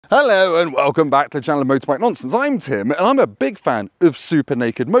Hello and welcome back to the channel of Motorbike Nonsense. I'm Tim and I'm a big fan of super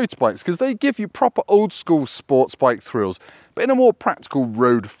naked motorbikes because they give you proper old school sports bike thrills, but in a more practical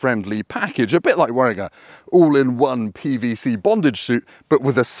road friendly package, a bit like wearing a all-in-one PVC bondage suit, but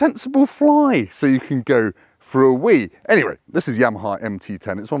with a sensible fly so you can go for a wee. Anyway, this is Yamaha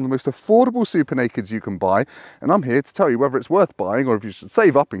MT10. It's one of the most affordable super nakeds you can buy, and I'm here to tell you whether it's worth buying or if you should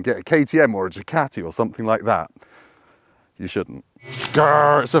save up and get a KTM or a Ducati or something like that. You shouldn't.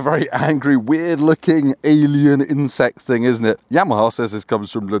 Grr, it's a very angry, weird-looking alien insect thing, isn't it? Yamaha says this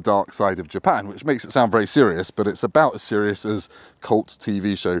comes from the dark side of Japan, which makes it sound very serious, but it's about as serious as cult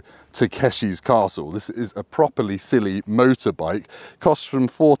TV show Takeshi's Castle. This is a properly silly motorbike. Costs from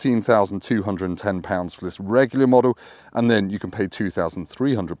 £14,210 for this regular model, and then you can pay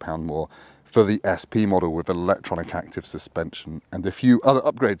 £2,300 more for the SP model with electronic active suspension and a few other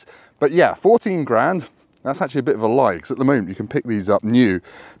upgrades. But yeah, 14 grand. That's actually a bit of a lie, because at the moment you can pick these up new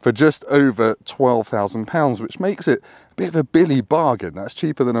for just over £12,000, which makes it a bit of a billy bargain. That's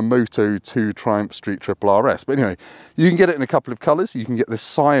cheaper than a Moto 2 Triumph Street Triple RS. But anyway, you can get it in a couple of colours. You can get this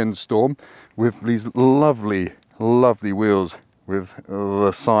Cyan Storm with these lovely, lovely wheels with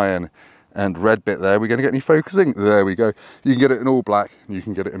the cyan and red bit there. We're going to get any focusing? There we go. You can get it in all black and you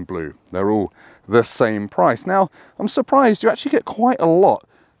can get it in blue. They're all the same price. Now, I'm surprised you actually get quite a lot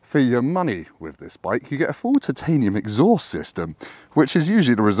for your money with this bike. You get a full titanium exhaust system, which is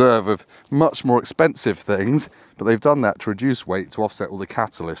usually the reserve of much more expensive things, but they've done that to reduce weight to offset all the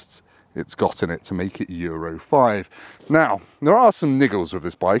catalysts it's got in it to make it Euro 5. Now, there are some niggles with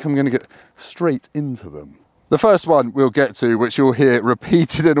this bike. I'm going to get straight into them. The first one we'll get to, which you'll hear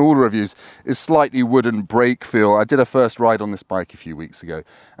repeated in all reviews, is slightly wooden brake feel. I did a first ride on this bike a few weeks ago,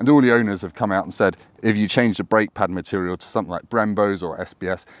 and all the owners have come out and said if you change the brake pad material to something like Brembo's or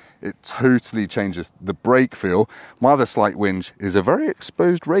SBS, it totally changes the brake feel. My other slight whinge is a very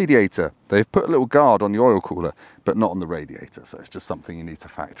exposed radiator. They've put a little guard on the oil cooler, but not on the radiator, so it's just something you need to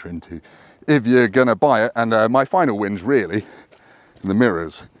factor into if you're gonna buy it. And my final whinge, really, the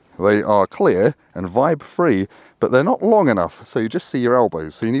mirrors. They are clear and vibe free, but they're not long enough, so you just see your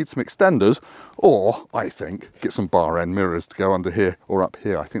elbows. So you need some extenders, or I think get some bar end mirrors to go under here or up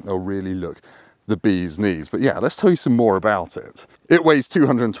here. I think they'll really look the bee's knees. But yeah, let's tell you some more about it. It weighs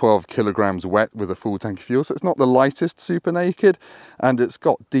 212 kilograms wet with a full tank of fuel, so it's not the lightest super naked, and it's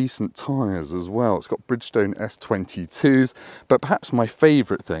got decent tyres as well. It's got Bridgestone S22s, but perhaps my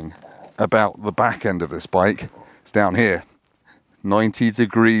favourite thing about the back end of this bike is down here.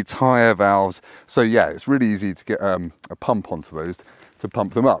 90-degree tyre valves. So yeah, it's really easy to get a pump onto those to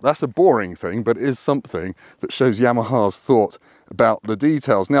pump them up. That's a boring thing, but it is something that shows Yamaha's thought about the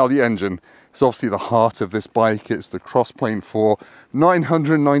details. Now, the engine is obviously the heart of this bike. It's the Crossplane 4,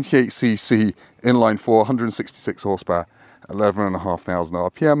 998cc inline 4, 166 horsepower,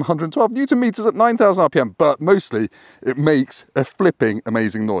 11,500 RPM, 112 Newton meters at 9,000 RPM, but mostly it makes a flipping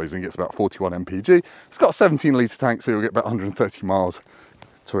amazing noise and gets about 41 mpg. It's got a 17 litre tank, so you'll get about 130 miles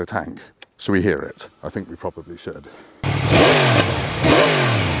to a tank. Should we hear it? I think we probably should.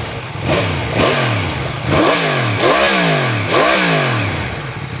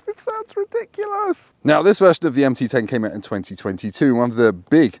 It sounds ridiculous. Now, this version of the MT10 came out in 2022. One of the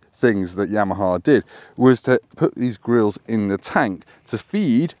big things that Yamaha did was to put these grills in the tank to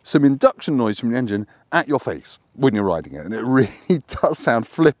feed some induction noise from the engine at your face when you're riding it. And it really does sound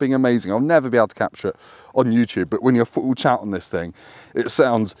flipping amazing. I'll never be able to capture it on YouTube, but when you're full chat on this thing, it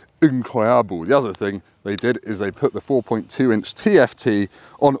sounds incredible. The other thing they did is they put the 4.2-inch TFT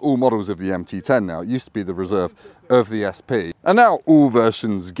on all models of the MT10 now. It used to be the reserve of the SP, and now all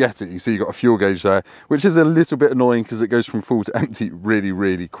versions get it. You see you've got a fuel gauge there, which is a little bit annoying because it goes from full to empty really,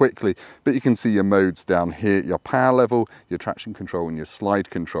 really quickly, but you can see your modes down here, your power level, your traction control and your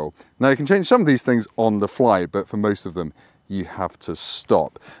slide control. Now you can change some of these things on the fly, but for most of them you have to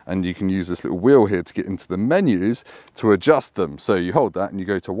stop, and you can use this little wheel here to get into the menus to adjust them. So you hold that and you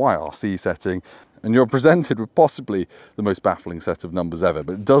go to YRC setting, and you're presented with possibly the most baffling set of numbers ever,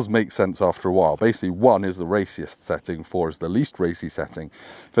 but it does make sense after a while. Basically, 1 is the raciest setting, 4 is the least racy setting.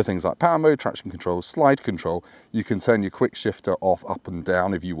 For things like power mode, traction control, slide control, you can turn your quick shifter off, up and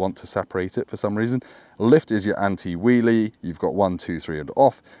down if you want to separate it for some reason. Lift is your anti-wheelie, you've got 1, 2, 3 and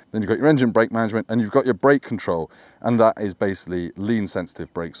off. Then you've got your engine brake management, and you've got your brake control, and that is basically lean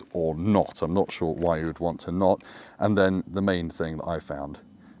sensitive brakes or not. I'm not sure why you would want to not. And then the main thing that I found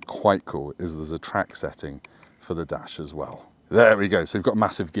quite cool is there's a track setting for the dash as well. There we go. So you've got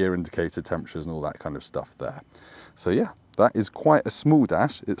massive gear indicator, temperatures and all that kind of stuff there. So yeah, that is quite a small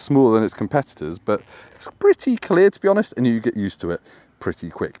dash. It's smaller than its competitors, but it's pretty clear, to be honest, and you get used to it pretty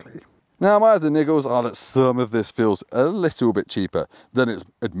quickly. Now, my other niggles are that some of this feels a little bit cheaper than its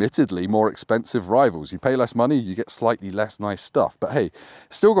admittedly more expensive rivals. You pay less money, you get slightly less nice stuff. But hey,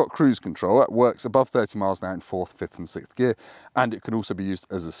 still got cruise control. That works above 30 miles an hour in 4th, 5th and 6th gear. And it can also be used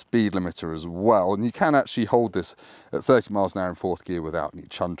as a speed limiter as well. And you can actually hold this at 30 miles an hour in 4th gear without any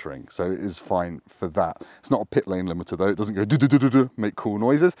chuntering. So it is fine for that. It's not a pit lane limiter though. It doesn't go do-do-do-do-do, make cool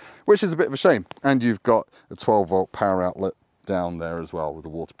noises, which is a bit of a shame. And you've got a 12-volt power outlet down there as well with a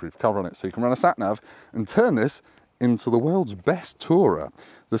waterproof cover on it, so you can run a sat nav and turn this into the world's best tourer.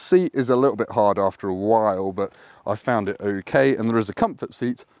 The seat is a little bit hard after a while, but I found it okay, and there is a comfort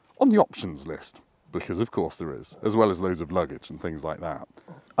seat on the options list, because of course there is, as well as loads of luggage and things like that.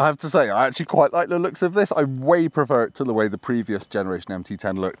 I have to say, I actually quite like the looks of this. I way prefer it to the way the previous generation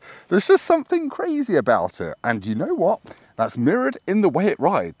MT10 looked. There's just something crazy about it, and you know what? That's mirrored in the way it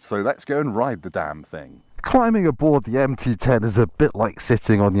rides, so let's go and ride the damn thing. Climbing aboard the MT10 is a bit like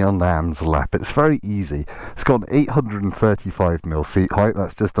sitting on your nan's lap. It's very easy. It's got an 835mm seat height,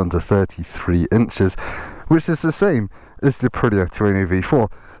 that's just under 33 inches, which is the same as the Aprilia Tuono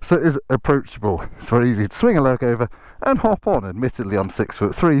V4. So it is approachable. It's very easy to swing a leg over and hop on. Admittedly, I'm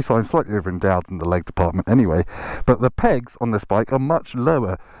 6'3", so I'm slightly over-endowed in the leg department anyway. But the pegs on this bike are much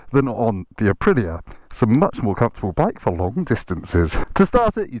lower than on the Aprilia. It's a much more comfortable bike for long distances. To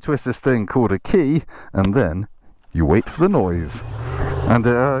start it, you twist this thing called a key, and then you wait for the noise. And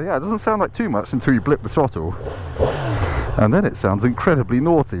yeah, it doesn't sound like too much until you blip the throttle. And then it sounds incredibly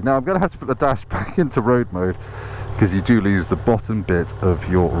naughty. Now I'm going to have to put the dash back into road mode, because you do lose the bottom bit of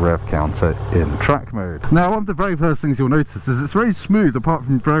your rev counter in track mode. Now, one of the very first things you'll notice is it's very smooth, apart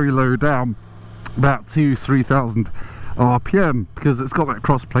from very low down, about 2,000–3,000 RPM, because it's got that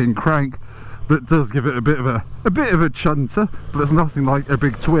cross-plane crank that does give it a bit of a chunter, but it's nothing like a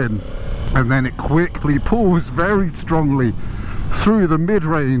big twin. And then it quickly pulls very strongly through the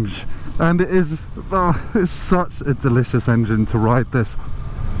mid-range, and it is it's such a delicious engine to ride this.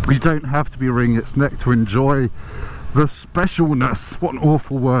 You don't have to be wringing its neck to enjoy the specialness, what an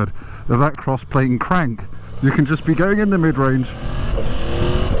awful word, of that cross-plane crank. You can just be going in the mid-range,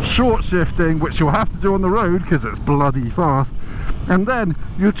 short shifting, which you'll have to do on the road because it's bloody fast, and then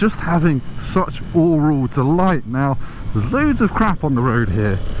you're just having such oral delight. Now, there's loads of crap on the road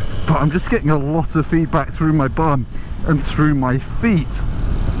here, but I'm just getting a lot of feedback through my bum and through my feet.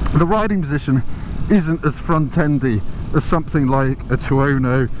 The riding position isn't as front-endy as something like a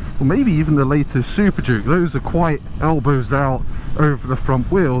Tuono, or maybe even the latest Super Duke. Those are quite elbows out over the front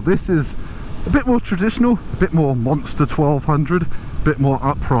wheel. This is a bit more traditional, a bit more Monster 1200, a bit more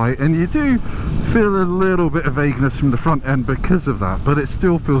upright, and you do feel a little bit of vagueness from the front end because of that, but it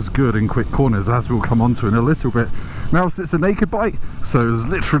still feels good in quick corners, as we'll come on to in a little bit. Now, it's a naked bike, so there's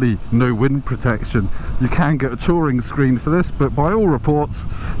literally no wind protection. You can get a touring screen for this, but by all reports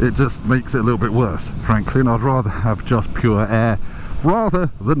it just makes it a little bit worse, frankly, and I'd rather have just pure air rather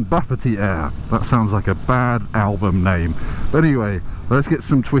than buffety air. That sounds like a bad album name. But anyway, let's get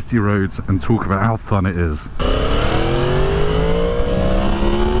some twisty roads and talk about how fun it is.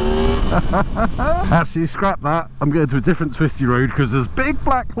 Actually, scrap that. I'm going to a different twisty road because there's big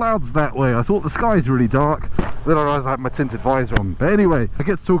black clouds that way. I thought the sky's really dark, then I realised I had my tinted visor on. But anyway, I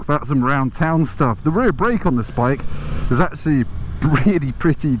get to talk about some round town stuff. The rear brake on this bike is actually really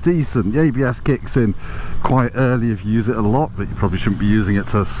pretty decent. The ABS kicks in quite early if you use it a lot, but you probably shouldn't be using it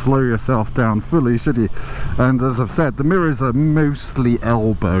to slow yourself down fully, should you? And as I've said, the mirrors are mostly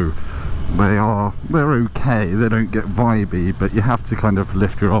elbow. They're okay, they don't get vibey, but you have to kind of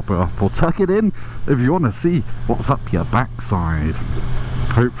lift your elbow up or tuck it in if you want to see what's up your backside.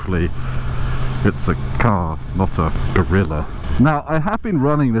 Hopefully it's a car, not a gorilla. Now, I have been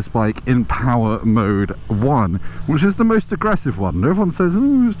running this bike in power mode 1, which is the most aggressive one. Everyone says,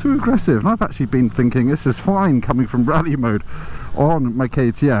 oh, it's too aggressive, and I've actually been thinking this is fine coming from rally mode on my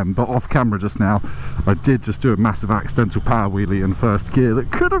KTM, but off camera just now I did just do a massive accidental power wheelie in first gear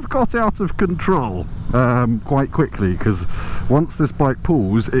that could have got out of control quite quickly, because once this bike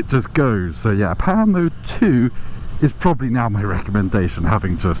pulls it just goes. So yeah, power mode 2 is probably now my recommendation,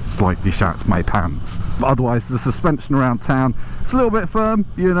 having just slightly shat my pants. But otherwise, the suspension around town, it's a little bit firm.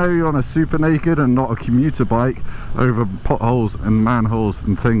 You know, you're on a super naked and not a commuter bike over potholes and manholes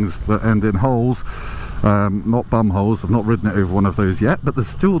and things that end in holes. Not bum holes. I've not ridden it over one of those yet, but there's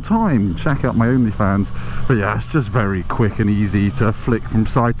still time. Check out my OnlyFans. But yeah, it's just very quick and easy to flick from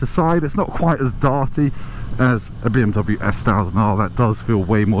side to side. It's not quite as darty as a BMW S1000R. That does feel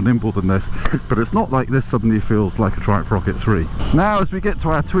way more nimble than this, but it's not like this suddenly feels like a Triumph Rocket 3. Now, as we get to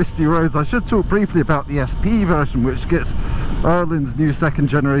our twisty roads, I should talk briefly about the SP version, which gets Erlin's new second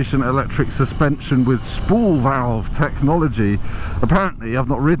generation electric suspension with spool valve technology. Apparently, I've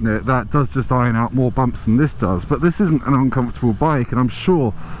not ridden it, that does just iron out more bumps than this does, but this isn't an uncomfortable bike, and I'm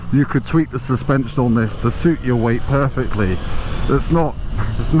sure you could tweak the suspension on this to suit your weight perfectly. It's not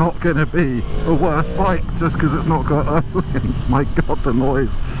going to be a worse bike just because it's not got Erlins. My god, the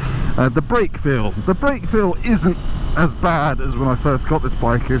noise. The brake feel isn't as bad as when I first got this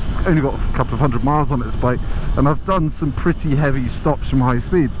bike. It's only got a couple of 100 miles on this bike, and I've done some pretty heavy stops from high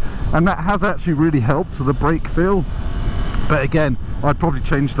speeds, and that has actually really helped to the brake feel. But again, I'd probably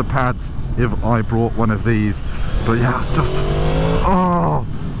change the pads if I brought one of these. But yeah, it's just, oh,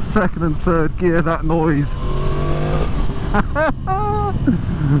 second and third gear, that noise.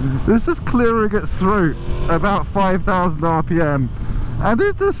 This is clearing its throat about 5,000 RPM, and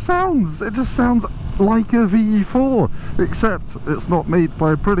it just sounds like a VE4, except it's not made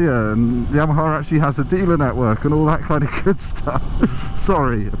by Aprilia, and Yamaha actually has a dealer network and all that kind of good stuff.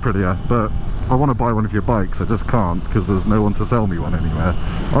 Sorry, Aprilia, but I want to buy one of your bikes. I just can't because there's no one to sell me one anywhere.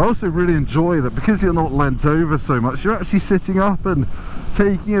 I also really enjoy that because you're not leant over so much, you're actually sitting up and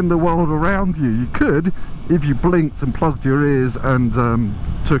taking in the world around you. You could, if you blinked and plugged your ears and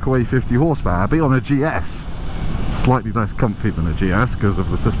took away 50 horsepower, be on a GS. Slightly less comfy than a GS because of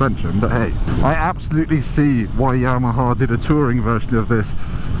the suspension, but hey, I absolutely see why Yamaha did a touring version of this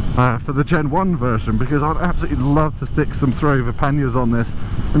for the Gen 1 version, because I'd absolutely love to stick some throw-over panniers on this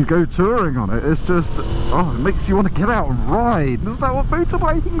and go touring on it. It's just, oh, it makes you want to get out and ride. Isn't that what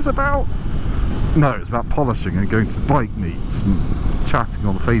motorbiking's about? No, it's about polishing and going to bike meets and chatting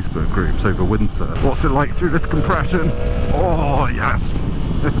on Facebook groups over winter. What's it like through this compression? Oh yes,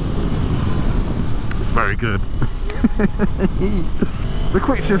 it's very good. The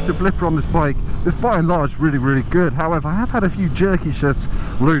quick shifter blipper on this bike is by and large really good. However, I have had a few jerky shifts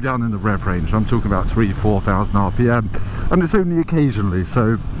low down in the rev range. I'm talking about 3,000–4,000 RPM, and it's only occasionally,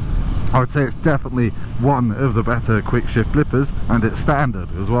 so I would say it's definitely one of the better quick shift blippers, and it's standard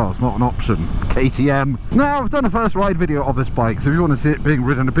as well, it's not an option. KTM. Now, I've done a first ride video of this bike, so if you want to see it being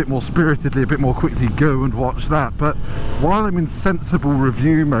ridden a bit more spiritedly, a bit more quickly, go and watch that. But while I'm in sensible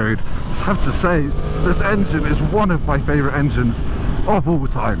review mode, I just have to say, this engine is one of my favourite engines of all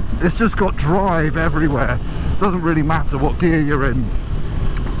time. It's just got drive everywhere. Doesn't really matter what gear you're in.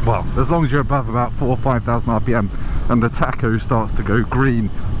 Well, as long as you're above about 4,000 or 5,000 RPM and the tacho starts to go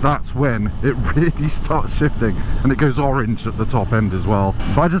green, that's when it really starts shifting, and it goes orange at the top end as well.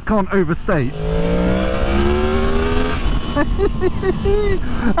 But I just can't overstate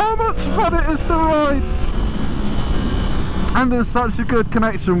how much fun it is to ride. And there's such a good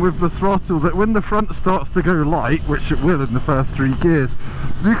connection with the throttle that when the front starts to go light, which it will in the first 3 gears,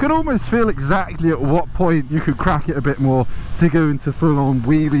 you can almost feel exactly at what point you could crack it a bit more to go into full-on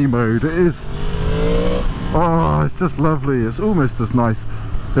wheelie mode. It is, oh, it's just lovely. It's almost as nice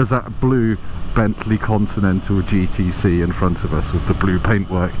as that blue Bentley Continental GTC in front of us with the blue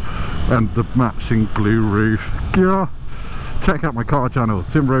paintwork and the matching blue roof. Yeah. Check out my car channel,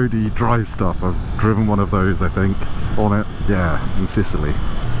 Tim Rodey Drive Stuff. I've driven one of those, I think, on it, yeah, in Sicily.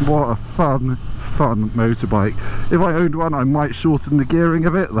 What a fun motorbike. If I owned one, I might shorten the gearing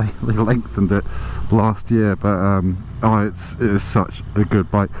a bit. They lengthened it last year, but oh, it is such a good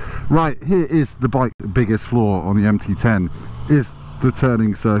bike. Right, here is the bike's biggest flaw on the MT10, is the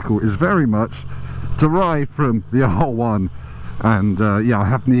turning circle is very much derived from the R1. And yeah, I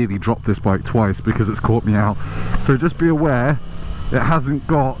have nearly dropped this bike twice because it's caught me out. So just be aware, it hasn't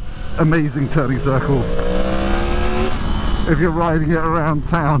got amazing turning circle if you're riding it around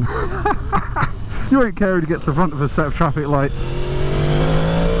town. You won't care when you get to the front of a set of traffic lights.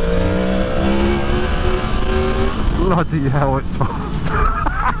 Bloody hell, it's fast.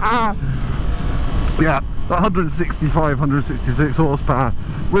 Yeah, 165, 166 horsepower.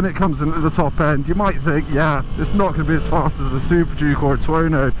 When it comes in at the top end, you might think, yeah, it's not going to be as fast as a Super Duke or a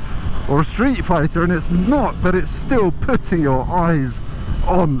Tuono or a Street Fighter, and it's not, but it's still putting your eyes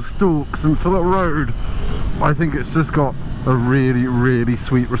on stalks. And for the road, I think it's just got a really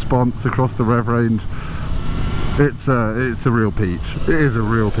sweet response across the rev range. It's a real peach. It is a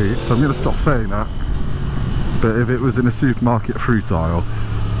real peach. So I'm going to stop saying that. But if it was in a supermarket fruit aisle,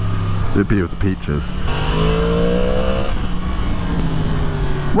 it'd be with the peaches.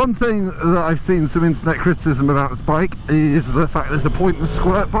 One thing that I've seen some internet criticism about this bike is the fact there's a pointless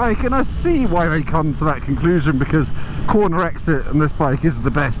squirt bike, and I see why they come to that conclusion, because corner exit on this bike isn't the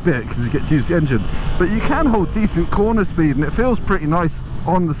best bit because you get to use the engine, but you can hold decent corner speed and it feels pretty nice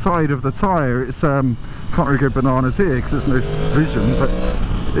on the side of the tyre. It's can't really go bananas here because there's no vision, but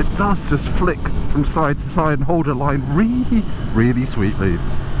it does just flick from side to side and hold a line really, really sweetly.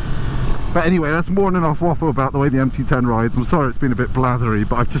 But anyway, that's more than enough waffle about the way the MT10 rides. I'm sorry it's been a bit blathery,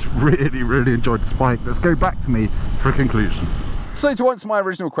 but I've just really, really enjoyed this bike. Let's go back to me for a conclusion. So to answer my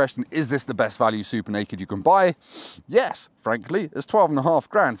original question, is this the best value super naked you can buy? Yes, frankly. It's 12.5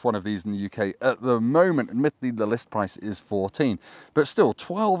 grand for one of these in the UK at the moment. Admittedly, the list price is 14, but still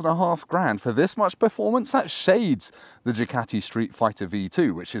 12.5 grand for this much performance. That shades the Ducati Street Fighter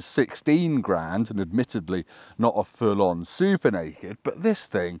V2, which is 16 grand and admittedly not a full-on super naked. But this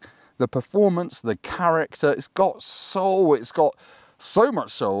thing, the performance, the character, it's got soul, it's got so much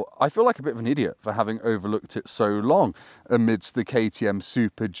so, I feel like a bit of an idiot for having overlooked it so long amidst the KTM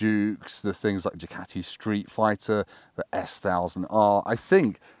Super Dukes, the things like Ducati Street Fighter, the S1000R. I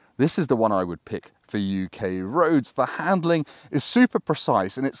think this is the one I would pick for UK roads. The handling is super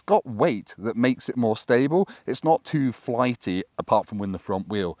precise and it's got weight that makes it more stable. It's not too flighty, apart from when the front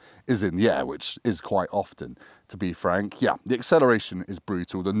wheel is in the air, which is quite often, to be frank. Yeah, the acceleration is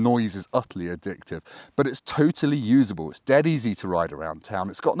brutal, the noise is utterly addictive, but it's totally usable. It's dead easy to ride around town.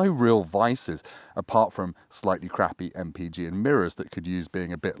 It's got no real vices, apart from slightly crappy MPG and mirrors that could use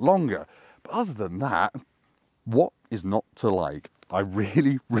being a bit longer. But other than that, what is not to like? I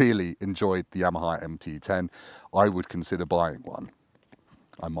really, really enjoyed the Yamaha MT10. I would consider buying one.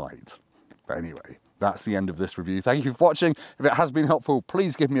 I might. But anyway, that's the end of this review. Thank you for watching. If it has been helpful,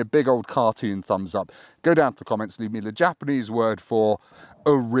 please give me a big old cartoon thumbs up. Go down to the comments, leave me the Japanese word for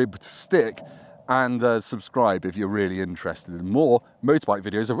a ribbed stick, and subscribe if you're really interested in more motorbike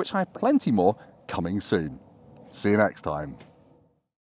videos, of which I have plenty more coming soon. See you next time.